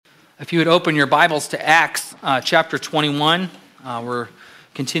If you would open your Bibles to Acts chapter 21, we're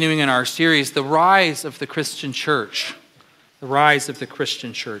continuing in our series, The Rise of the Christian Church. The Rise of the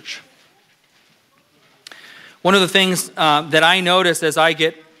Christian Church. One of the things that I notice as I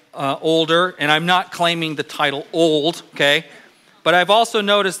get older, and I'm not claiming the title old, okay, but I've also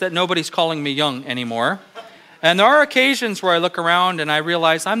noticed that nobody's calling me young anymore. And there are occasions where I look around and I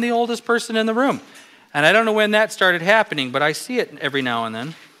realize I'm the oldest person in the room. And I don't know when that started happening, but I see it every now and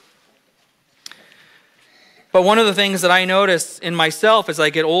then. But one of the things that I notice in myself as I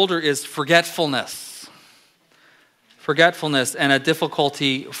get older is forgetfulness. Forgetfulness and a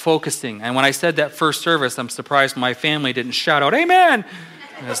difficulty focusing. And when I said that first service, I'm surprised my family didn't shout out, "Amen!"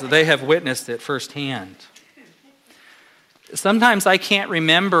 because they have witnessed it firsthand. Sometimes I can't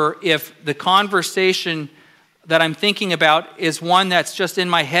remember if the conversation that I'm thinking about is one that's just in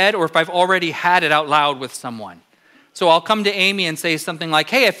my head or if I've already had it out loud with someone. So I'll come to Amy and say something like,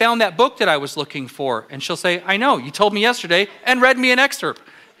 "Hey, I found that book that I was looking for." And she'll say, "I know, you told me yesterday and read me an excerpt."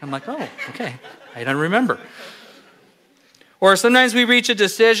 I'm like, "Oh, okay, I don't remember." Or sometimes we reach a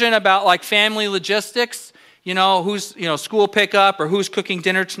decision about like family logistics, who's, school pickup or who's cooking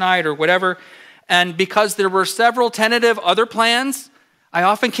dinner tonight or whatever. And because there were several tentative other plans, I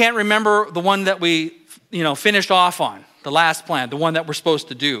often can't remember the one that we, finished off on, the last plan, the one that we're supposed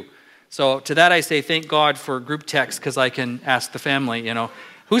to do. So to that I say, thank God for group text because I can ask the family,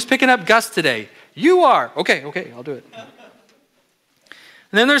 who's picking up Gus today? You are. Okay, I'll do it. And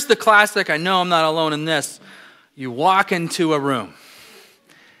then there's the classic, I know I'm not alone in this. You walk into a room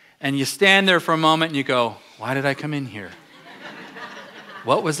and you stand there for a moment and you go, why did I come in here?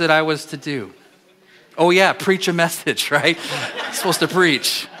 What was it I was to do? Oh yeah, preach a message, right? I'm supposed to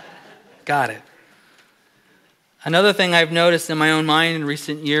preach. Got it. Another thing I've noticed in my own mind in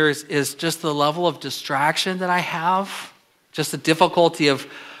recent years is just the level of distraction that I have, just the difficulty of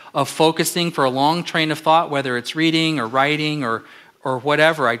focusing for a long train of thought, whether it's reading or writing or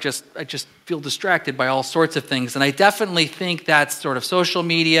whatever. I just feel distracted by all sorts of things. And I definitely think that's sort of social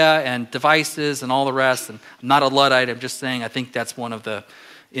media and devices and all the rest. And I'm not a Luddite, I'm just saying I think that's one of the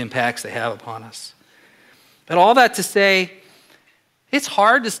impacts they have upon us. But all that to say, it's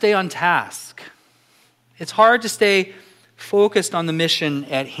hard to stay on task. It's hard to stay focused on the mission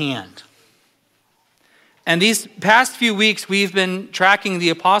at hand. And these past few weeks, we've been tracking the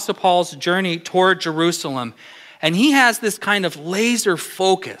Apostle Paul's journey toward Jerusalem. And he has this kind of laser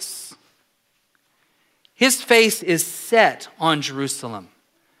focus. His face is set on Jerusalem,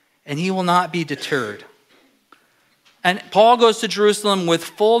 and he will not be deterred. And Paul goes to Jerusalem with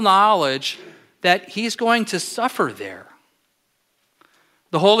full knowledge that he's going to suffer there.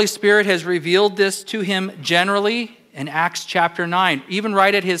 The Holy Spirit has revealed this to him generally in Acts chapter 9, even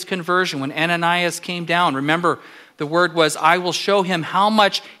right at his conversion when Ananias came down. Remember, the word was, "I will show him how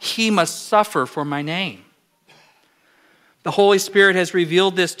much he must suffer for my name." The Holy Spirit has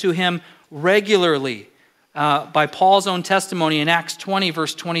revealed this to him regularly. By Paul's own testimony in Acts 20,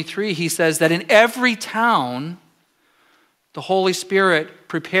 verse 23, he says that in every town, the Holy Spirit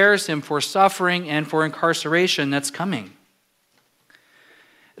prepares him for suffering and for incarceration that's coming.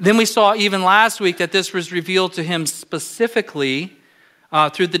 Then we saw even last week that this was revealed to him specifically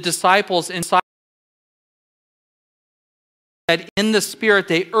through the disciples inside. In the Spirit,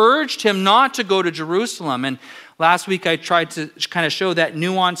 they urged him not to go to Jerusalem. And last week I tried to kind of show that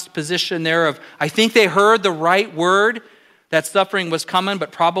nuanced position there of, I think they heard the right word, that suffering was coming,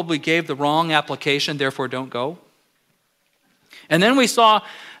 but probably gave the wrong application, therefore don't go. And then we saw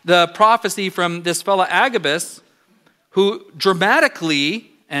the prophecy from this fellow Agabus, who dramatically,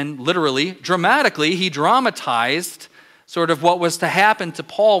 and literally, dramatically, he dramatized sort of what was to happen to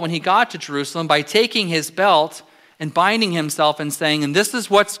Paul when he got to Jerusalem by taking his belt and binding himself and saying, and this is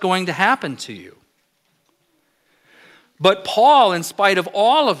what's going to happen to you. But Paul, in spite of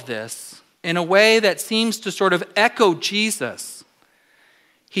all of this, in a way that seems to sort of echo Jesus,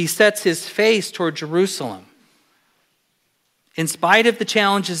 he sets his face toward Jerusalem. In spite of the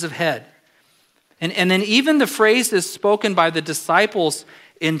challenges ahead. And then even the phrases spoken by the disciples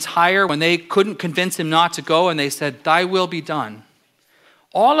in Tyre when they couldn't convince him not to go and they said, "Thy will be done."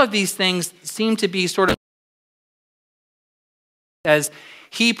 All of these things seem to be sort of as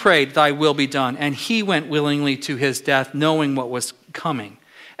he prayed, "Thy will be done," and he went willingly to his death knowing what was coming.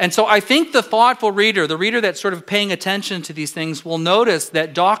 And so I think the thoughtful reader, the reader that's sort of paying attention to these things, will notice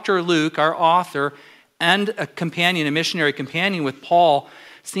that Dr. Luke, our author, and a companion, a missionary companion with Paul,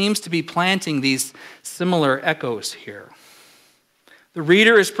 seems to be planting these similar echoes here. The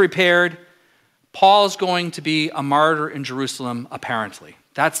reader is prepared. Paul is going to be a martyr in Jerusalem, apparently.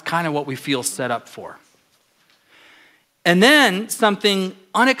 That's kind of what we feel set up for. And then something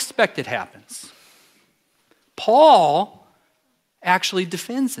unexpected happens. Paul actually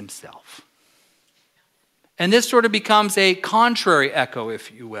defends himself. And this sort of becomes a contrary echo,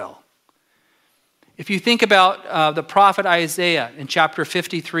 if you will. If you think about the prophet Isaiah in chapter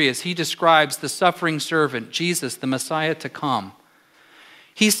 53, as he describes the suffering servant, Jesus, the Messiah to come,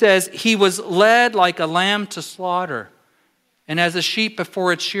 he says, he was led like a lamb to slaughter, and as a sheep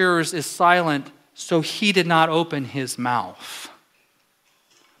before its shearers is silent, so he did not open his mouth.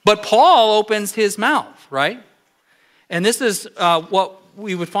 But Paul opens his mouth, right? And this is what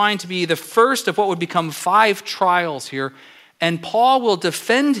we would find to be the first of what would become 5 trials here. And Paul will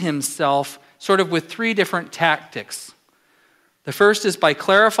defend himself sort of with 3 different tactics. The first is by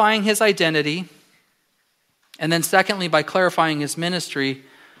clarifying his identity. And then secondly, by clarifying his ministry.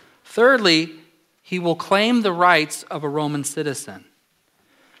 Thirdly, he will claim the rights of a Roman citizen.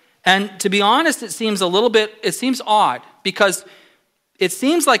 And to be honest, it seems odd, because it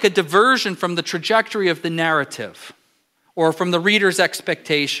seems like a diversion from the trajectory of the narrative, or from the reader's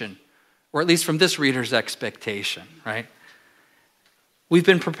expectation, or at least from this reader's expectation, right? We've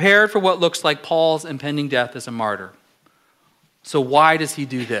been prepared for what looks like Paul's impending death as a martyr. So why does he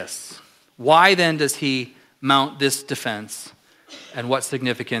do this? Why then does he mount this defense? And what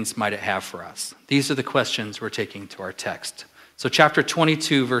significance might it have for us? These are the questions we're taking to our text. So chapter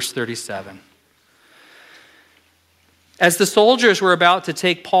 22, verse 37. As the soldiers were about to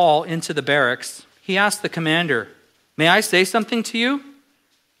take Paul into the barracks, he asked the commander, "May I say something to you?"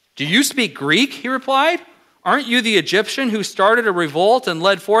 "Do you speak Greek?" he replied. "Aren't you the Egyptian who started a revolt and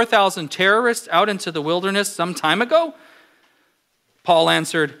led 4,000 terrorists out into the wilderness some time ago?" Paul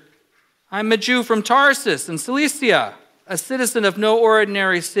answered, "I'm a Jew from Tarsus in Cilicia, a citizen of no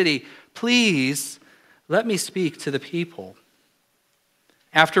ordinary city. Please let me speak to the people."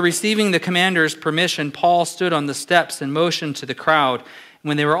 After receiving the commander's permission, Paul stood on the steps and motioned to the crowd.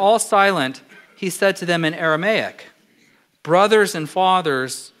 When they were all silent, he said to them in Aramaic, "Brothers and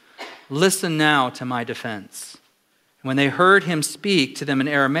fathers, listen now to my defense." And when they heard him speak to them in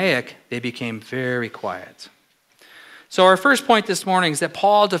Aramaic, they became very quiet. So our first point this morning is that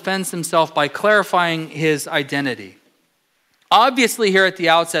Paul defends himself by clarifying his identity. Obviously, here at the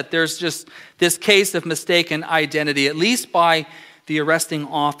outset, there's just this case of mistaken identity, at least by the arresting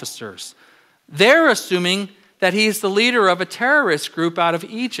officers. They're assuming that he's the leader of a terrorist group out of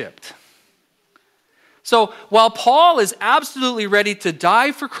Egypt. So while Paul is absolutely ready to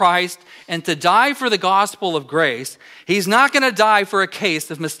die for Christ and to die for the gospel of grace, he's not going to die for a case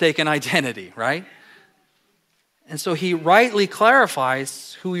of mistaken identity, right? And so he rightly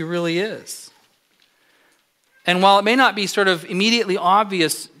clarifies who he really is. And while it may not be sort of immediately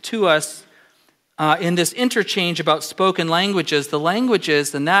obvious to us in this interchange about spoken languages, the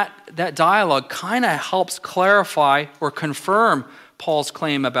languages and that dialogue kind of helps clarify or confirm Paul's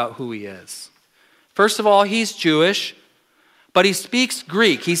claim about who he is. First of all, he's Jewish, but he speaks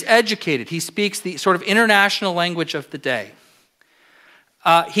Greek. He's educated. He speaks the sort of international language of the day.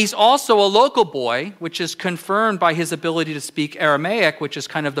 He's also a local boy, which is confirmed by his ability to speak Aramaic, which is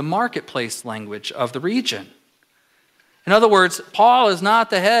kind of the marketplace language of the region. In other words, Paul is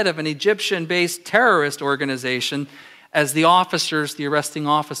not the head of an Egyptian-based terrorist organization, as the arresting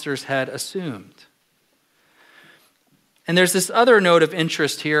officers had assumed. And there's this other note of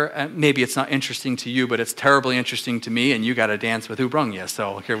interest here. Maybe it's not interesting to you, but it's terribly interesting to me, and you got to dance with who brung you,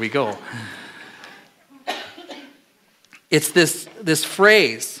 so here we go. It's this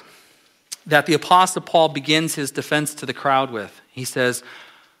phrase that the Apostle Paul begins his defense to the crowd with. He says,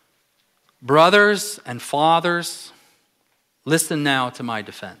 "Brothers and fathers, listen now to my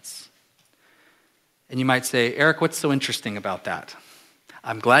defense." And you might say, "Eric, what's so interesting about that?"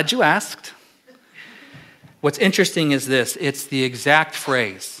 I'm glad you asked. What's interesting is this: it's the exact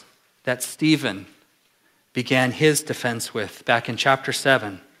phrase that Stephen began his defense with back in chapter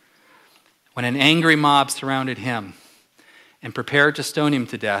 7, when an angry mob surrounded him and prepared to stone him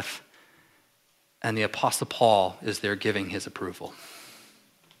to death, and the Apostle Paul is there giving his approval.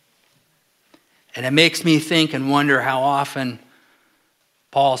 And it makes me think and wonder how often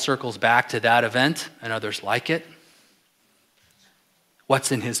Paul circles back to that event and others like it.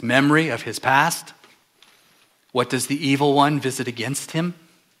 What's in his memory of his past? What does the evil one visit against him?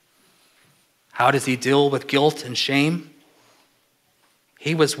 How does he deal with guilt and shame?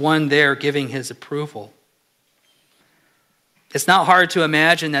 He was one there giving his approval. It's not hard to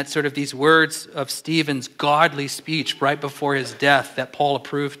imagine that sort of these words of Stephen's godly speech right before his death that Paul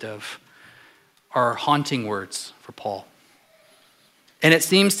approved of are haunting words for Paul. And it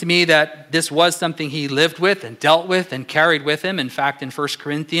seems to me that this was something he lived with and dealt with and carried with him. In fact, in 1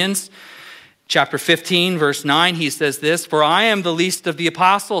 Corinthians Chapter 15, verse 9, he says this, "For I am the least of the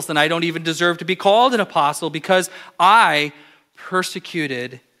apostles, and I don't even deserve to be called an apostle because I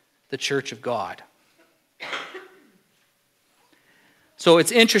persecuted the church of God." So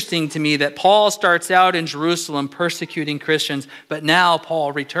it's interesting to me that Paul starts out in Jerusalem persecuting Christians, but now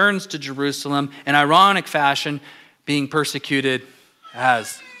Paul returns to Jerusalem in ironic fashion, being persecuted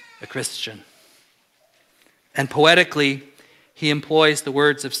as a Christian. And poetically, he employs the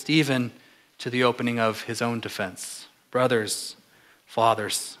words of Stephen to the opening of his own defense. "Brothers,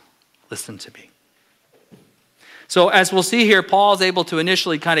 fathers, listen to me." So as we'll see here, Paul is able to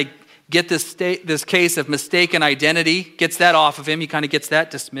initially kind of get this case of mistaken identity, gets that off of him. He kind of gets that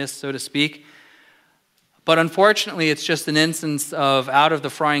dismissed, so to speak. But unfortunately, it's just an instance of out of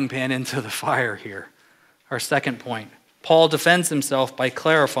the frying pan into the fire here. Our second point. Paul defends himself by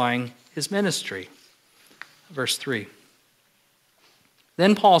clarifying his ministry. Verse 3.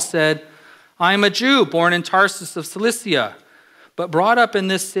 "Then Paul said, I am a Jew born in Tarsus of Cilicia, but brought up in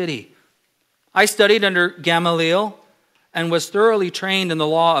this city. I studied under Gamaliel and was thoroughly trained in the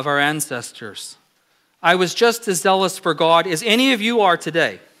law of our ancestors. I was just as zealous for God as any of you are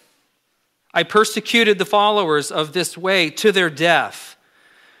today. I persecuted the followers of this way to their death,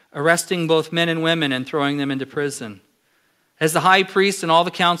 arresting both men and women and throwing them into prison. As the high priest and all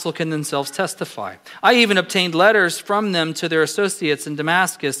the council can themselves testify. I even obtained letters from them to their associates in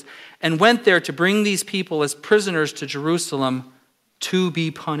Damascus and went there to bring these people as prisoners to Jerusalem to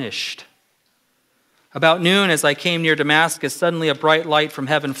be punished. About noon, as I came near Damascus, suddenly a bright light from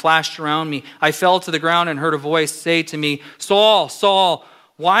heaven flashed around me. I fell to the ground and heard a voice say to me, 'Saul, Saul,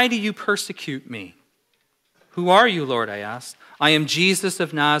 why do you persecute me?' 'Who are you, Lord?' I asked. 'I am Jesus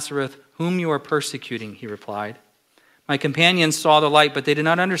of Nazareth, whom you are persecuting,' he replied. My companions saw the light, but they did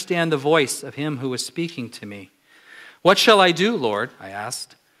not understand the voice of him who was speaking to me. 'What shall I do, Lord?' I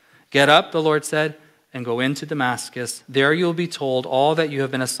asked. 'Get up,' the Lord said, 'and go into Damascus. There you will be told all that you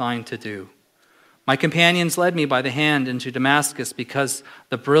have been assigned to do.' My companions led me by the hand into Damascus because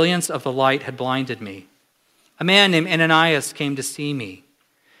the brilliance of the light had blinded me. A man named Ananias came to see me.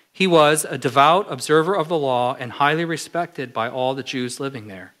 He was a devout observer of the law and highly respected by all the Jews living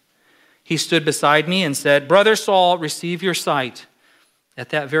there. He stood beside me and said, 'Brother Saul, receive your sight.' At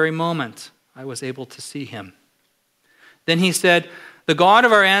that very moment, I was able to see him. Then he said, 'The God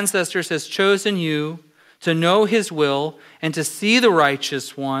of our ancestors has chosen you to know his will and to see the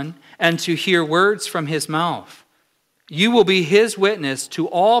righteous one and to hear words from his mouth. You will be his witness to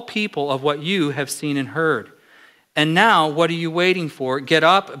all people of what you have seen and heard. And now, what are you waiting for? Get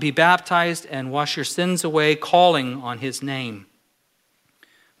up, be baptized, and wash your sins away, calling on his name.'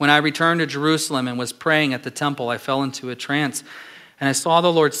 When I returned to Jerusalem and was praying at the temple, I fell into a trance, and I saw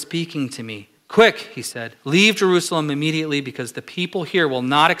the Lord speaking to me. 'Quick,' he said, 'leave Jerusalem immediately because the people here will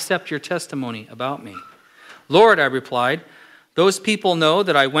not accept your testimony about me.' 'Lord,' I replied, 'those people know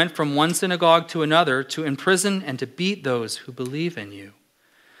that I went from one synagogue to another to imprison and to beat those who believe in you.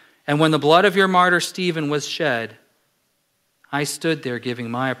 And when the blood of your martyr Stephen was shed, I stood there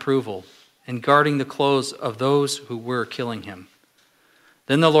giving my approval and guarding the clothes of those who were killing him.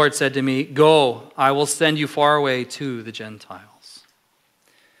 Then the Lord said to me, "Go, I will send you far away to the Gentiles."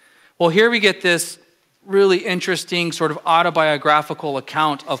 Well, here we get this really interesting sort of autobiographical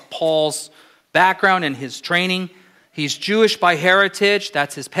account of Paul's background and his training. He's Jewish by heritage.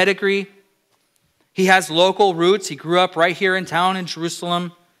 That's his pedigree. He has local roots. He grew up right here in town in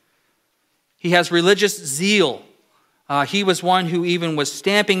Jerusalem. He has religious zeal. He was one who even was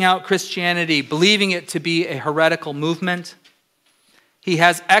stamping out Christianity, believing it to be a heretical movement. He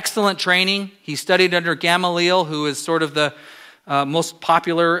has excellent training. He studied under Gamaliel, who is sort of the most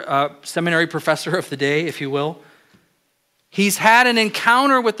popular seminary professor of the day, if you will. He's had an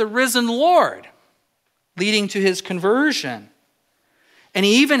encounter with the risen Lord, leading to his conversion. And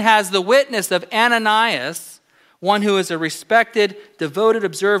he even has the witness of Ananias, one who is a respected, devoted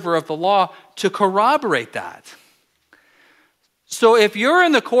observer of the law, to corroborate that. So if you're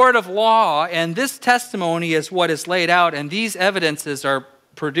in the court of law and this testimony is what is laid out and these evidences are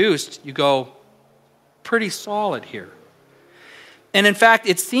produced, you go, pretty solid here. And in fact,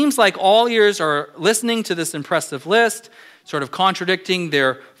 it seems like all ears are listening to this impressive list, sort of contradicting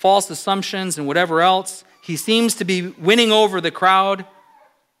their false assumptions and whatever else. He seems to be winning over the crowd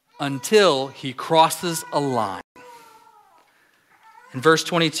until he crosses a line. In verse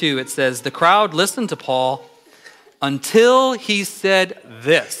 22, it says, "The crowd listened to Paul until he said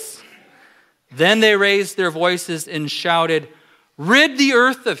this. Then they raised their voices and shouted, 'Rid the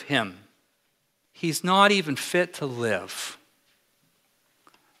earth of him. He's not even fit to live.'"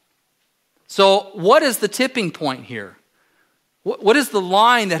 So what is the tipping point here? What is the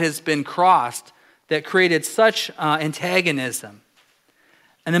line that has been crossed that created such antagonism?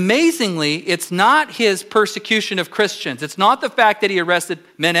 And amazingly, it's not his persecution of Christians. It's not the fact that he arrested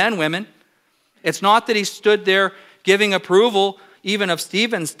men and women. It's not that he stood there giving approval even of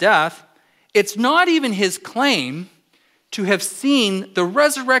Stephen's death. It's not even his claim to have seen the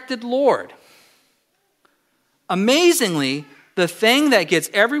resurrected Lord. Amazingly, the thing that gets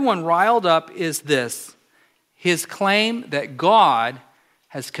everyone riled up is this: his claim that God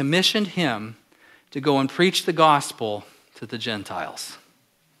has commissioned him to go and preach the gospel to the Gentiles.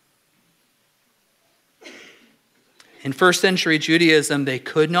 In first century Judaism, they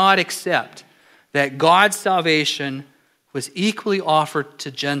could not accept that God's salvation was equally offered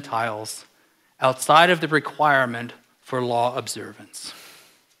to Gentiles outside of the requirement for law observance.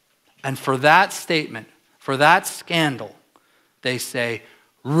 And for that statement, for that scandal, they say,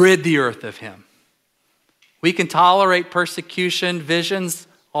 rid the earth of him. We can tolerate persecution, visions,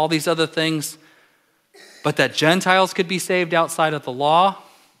 all these other things, but that Gentiles could be saved outside of the law,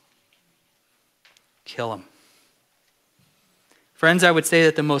 kill him. Friends, I would say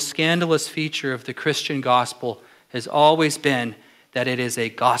that the most scandalous feature of the Christian gospel has always been that it is a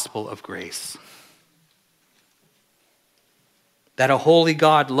gospel of grace. That a holy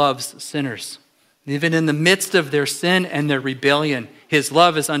God loves sinners. Even in the midst of their sin and their rebellion, his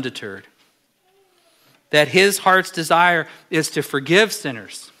love is undeterred. That his heart's desire is to forgive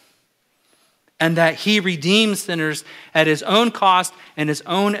sinners. And that he redeems sinners at his own cost and his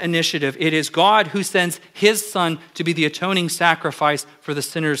own initiative. It is God who sends his Son to be the atoning sacrifice for the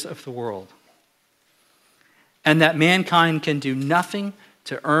sinners of the world. And that mankind can do nothing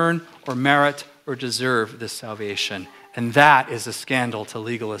to earn or merit or deserve this salvation. And that is a scandal to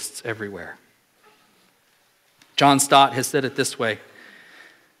legalists everywhere. John Stott has said it this way: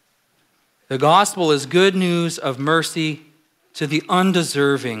 the gospel is good news of mercy to the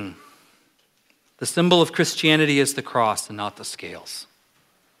undeserving. The symbol of Christianity is the cross and not the scales.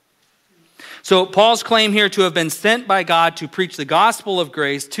 So Paul's claim here to have been sent by God to preach the gospel of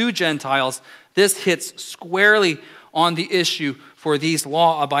grace to Gentiles, this hits squarely on the issue for these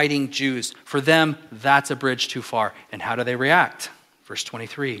law-abiding Jews. For them, that's a bridge too far. And how do they react? Verse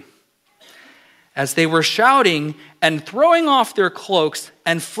 23. As they were shouting and throwing off their cloaks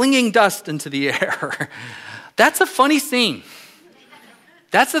and flinging dust into the air. That's a funny scene.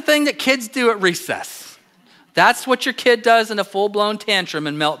 That's the thing that kids do at recess. That's what your kid does in a full-blown tantrum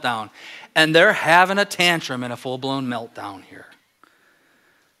and meltdown. And they're having a tantrum and a full-blown meltdown here.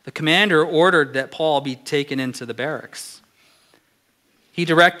 The commander ordered that Paul be taken into the barracks. He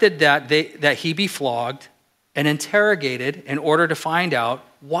directed that he be flogged and interrogated in order to find out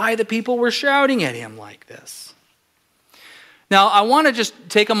why the people were shouting at him like this. Now, I want to just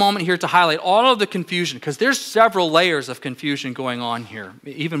take a moment here to highlight all of the confusion, because there's several layers of confusion going on here,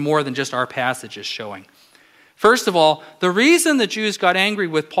 even more than just our passage is showing. First of all, the reason the Jews got angry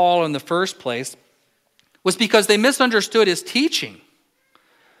with Paul in the first place was because they misunderstood his teaching.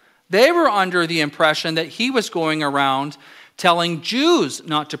 They were under the impression that he was going around telling Jews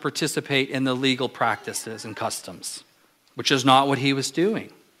not to participate in the legal practices and customs, which is not what he was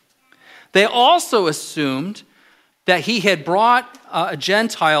doing. They also assumed that he had brought a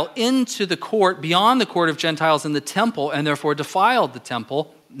Gentile into the court, beyond the court of Gentiles in the temple, and therefore defiled the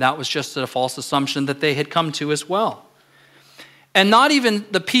temple. That was just a false assumption that they had come to as well. And not even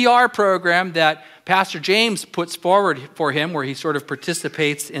the PR program that Pastor James puts forward for him, where he sort of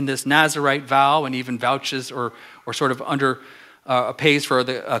participates in this Nazirite vow and even vouches or sort of pays for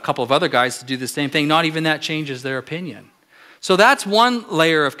a couple of other guys to do the same thing. Not even that changes their opinion. So that's one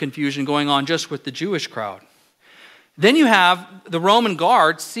layer of confusion going on just with the Jewish crowd. Then you have the Roman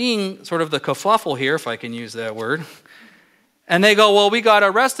guard seeing sort of the kerfuffle here, if I can use that word. And they go, well, we got to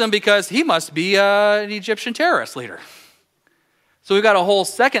arrest him because he must be an Egyptian terrorist leader. So we've got a whole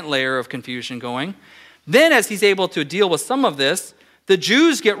second layer of confusion going. Then as he's able to deal with some of this, the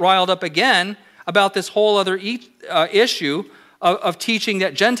Jews get riled up again about this whole other issue of teaching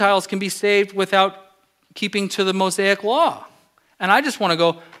that Gentiles can be saved without keeping to the Mosaic law. And I just want to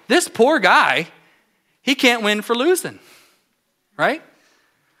go, this poor guy, he can't win for losing, right?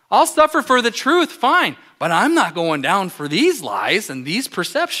 I'll suffer for the truth, fine, but I'm not going down for these lies and these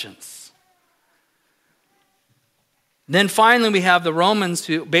perceptions. Then finally we have the Romans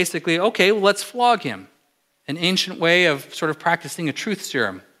who basically, okay, well, let's flog him. An ancient way of sort of practicing a truth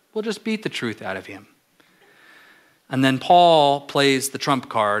serum. We'll just beat the truth out of him. And then Paul plays the trump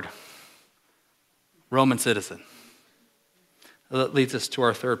card, Roman citizen. That leads us to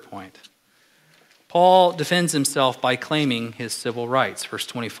our third point. Paul defends himself by claiming his civil rights, verse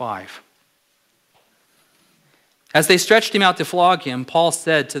 25. As they stretched him out to flog him, Paul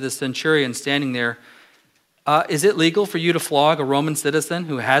said to the centurion standing there, is it legal for you to flog a Roman citizen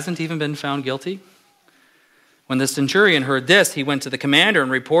who hasn't even been found guilty? When the centurion heard this, he went to the commander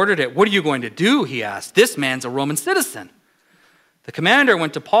and reported it. What are you going to do? He asked. This man's a Roman citizen. The commander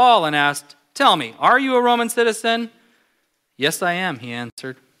went to Paul and asked, tell me, are you a Roman citizen? Yes, I am, he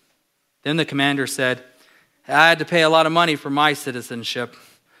answered. Then the commander said, I had to pay a lot of money for my citizenship,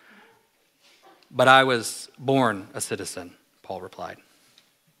 but I was born a citizen, Paul replied.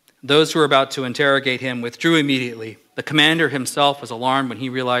 Those who were about to interrogate him withdrew immediately. The commander himself was alarmed when he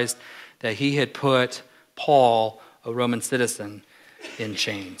realized that he had put Paul, a Roman citizen, in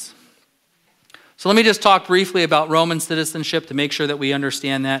chains. So let me just talk briefly about Roman citizenship to make sure that we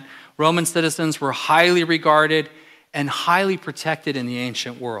understand that. Roman citizens were highly regarded and highly protected in the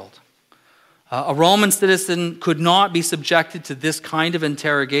ancient world. A Roman citizen could not be subjected to this kind of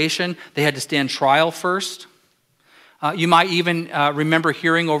interrogation. They had to stand trial first. You might even remember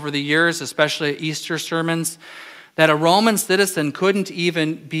hearing over the years, especially at Easter sermons, that a Roman citizen couldn't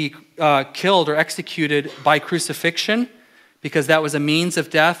even be killed or executed by crucifixion because that was a means of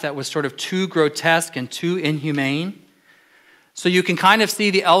death that was sort of too grotesque and too inhumane. So you can kind of see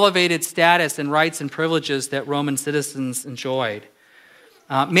the elevated status and rights and privileges that Roman citizens enjoyed.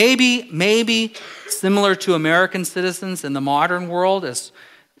 Maybe similar to American citizens in the modern world, as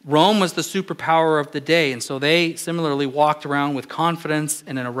Rome was the superpower of the day, and so they similarly walked around with confidence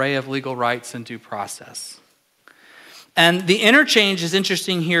in an array of legal rights and due process. And the interchange is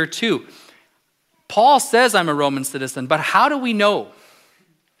interesting here too. Paul says, I'm a Roman citizen, but how do we know?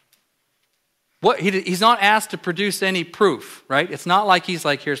 He's not asked to produce any proof, right? It's not like he's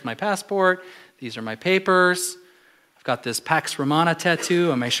like, here's my passport, these are my papers, I've got this Pax Romana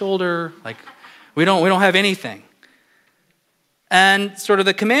tattoo on my shoulder. Like, we don't have anything. And sort of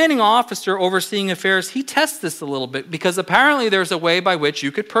the commanding officer overseeing affairs, he tests this a little bit because apparently there's a way by which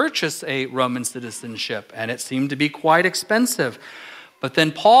you could purchase a Roman citizenship, and it seemed to be quite expensive. But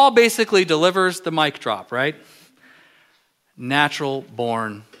then Paul basically delivers the mic drop, right?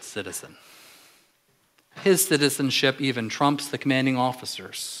 Natural-born citizen. His citizenship even trumps the commanding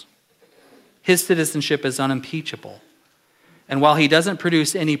officer's. His citizenship is unimpeachable. And while he doesn't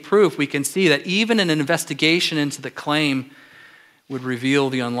produce any proof, we can see that even an investigation into the claim would reveal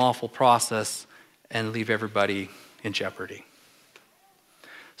the unlawful process and leave everybody in jeopardy.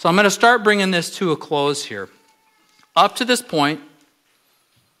 So I'm going to start bringing this to a close here. Up to this point,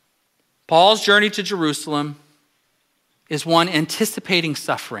 Paul's journey to Jerusalem is one anticipating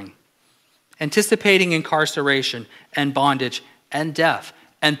suffering, anticipating incarceration and bondage and death.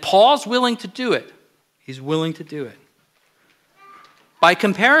 And Paul's willing to do it. He's willing to do it. By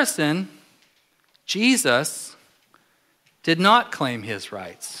comparison, Jesus did not claim his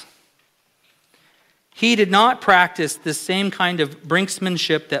rights. He did not practice the same kind of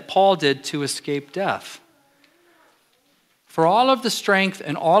brinksmanship that Paul did to escape death. For all of the strength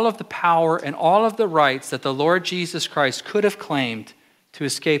and all of the power and all of the rights that the Lord Jesus Christ could have claimed to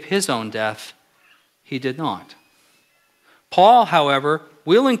escape his own death, he did not. Paul, however,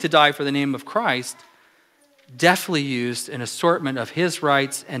 willing to die for the name of Christ, deftly used an assortment of his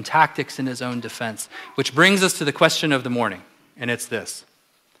rights and tactics in his own defense, which brings us to the question of the morning, and it's this: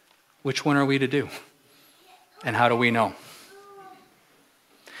 which one are we to do? And how do we know?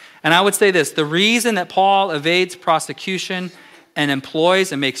 And I would say this: the reason that Paul evades prosecution and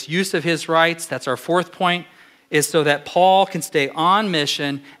employs and makes use of his rights, that's our fourth point, is so that Paul can stay on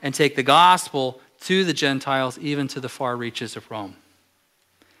mission and take the gospel to the Gentiles, even to the far reaches of Rome.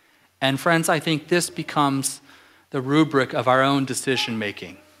 And friends, I think this becomes the rubric of our own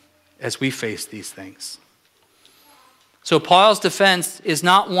decision-making as we face these things. So Paul's defense is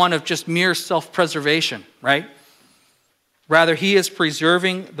not one of just mere self-preservation, right? Rather, he is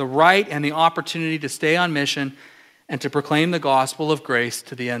preserving the right and the opportunity to stay on mission and to proclaim the gospel of grace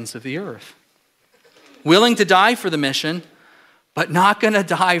to the ends of the earth. Willing to die for the mission, but not going to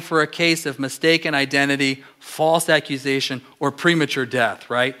die for a case of mistaken identity, false accusation, or premature death,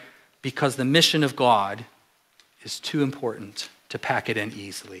 right? Because the mission of God is too important to pack it in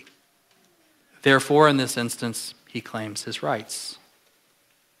easily. Therefore, in this instance, he claims his rights.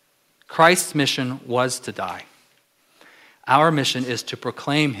 Christ's mission was to die. Our mission is to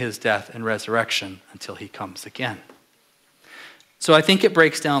proclaim his death and resurrection until he comes again. So I think it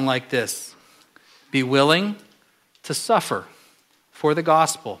breaks down like this: be willing to suffer for the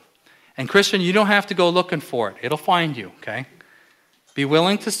gospel. And Christian, you don't have to go looking for it. It'll find you, okay? Be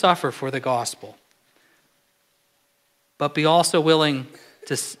willing to suffer for the gospel. But be also willing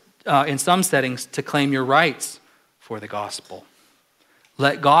to, in some settings, to claim your rights for the gospel.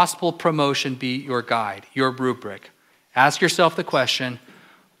 Let gospel promotion be your guide, your rubric. Ask yourself the question,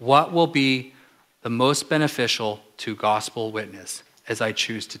 what will be the most beneficial to gospel witness as I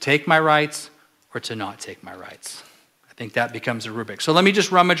choose to take my rights or to not take my rights? I think that becomes a rubric. So let me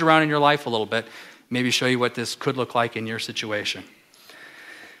just rummage around in your life a little bit, maybe show you what this could look like in your situation.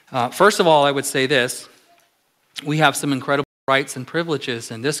 First of all, I would say this. We have some incredible rights and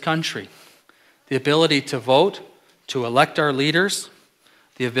privileges in this country. The ability to vote, to elect our leaders,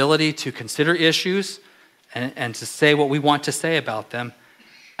 the ability to consider issues and to say what we want to say about them,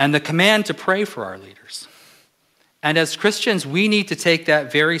 and the command to pray for our leaders. And as Christians, we need to take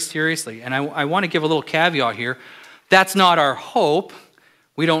that very seriously. And I want to give a little caveat here. That's not our hope.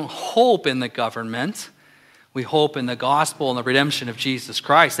 We don't hope in the government. We hope in the gospel and the redemption of Jesus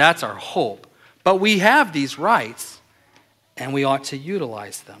Christ. That's our hope. But we have these rights, and we ought to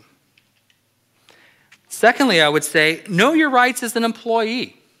utilize them. Secondly, I would say, know your rights as an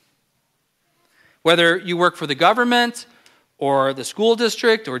employee. Whether you work for the government or the school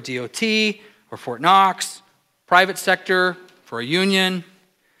district or DOT or Fort Knox, private sector, for a union,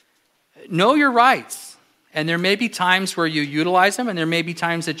 know your rights. And there may be times where you utilize them and there may be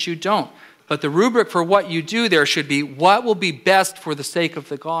times that you don't. But the rubric for what you do there should be what will be best for the sake of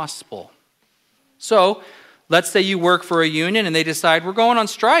the gospel. So, let's say you work for a union and they decide we're going on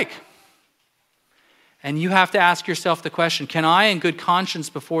strike. And you have to ask yourself the question, can I in good conscience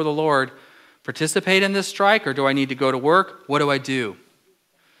before the Lord participate in this strike, or do I need to go to work? What do I do?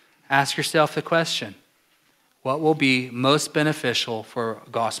 Ask yourself the question, what will be most beneficial for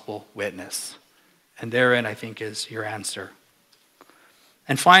gospel witness? And therein, I think, is your answer.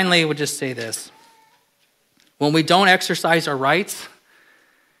 And finally, we'll just say this. When we don't exercise our rights,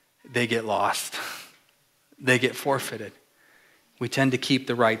 they get lost. They get forfeited. We tend to keep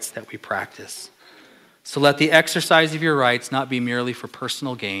the rights that we practice. So let the exercise of your rights not be merely for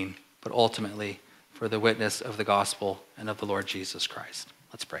personal gain, but ultimately for the witness of the gospel and of the Lord Jesus Christ.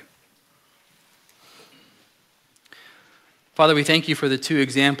 Let's pray. Father, we thank you for the two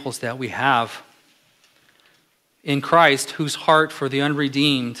examples that we have in Christ, whose heart for the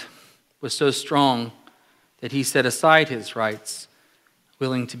unredeemed was so strong that he set aside his rights,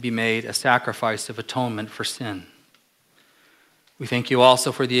 willing to be made a sacrifice of atonement for sin. We thank you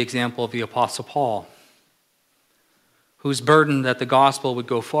also for the example of the Apostle Paul, whose burden that the gospel would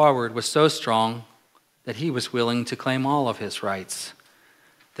go forward was so strong that he was willing to claim all of his rights,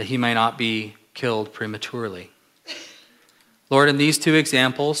 that he may not be killed prematurely. Lord, in these two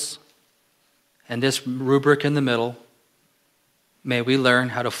examples, and this rubric in the middle, may we learn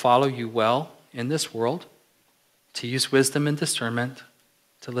how to follow you well in this world, to use wisdom and discernment,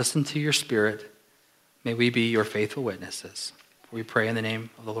 to listen to your Spirit. May we be your faithful witnesses. We pray in the name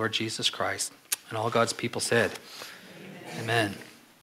of the Lord Jesus Christ. And all God's people said, Amen.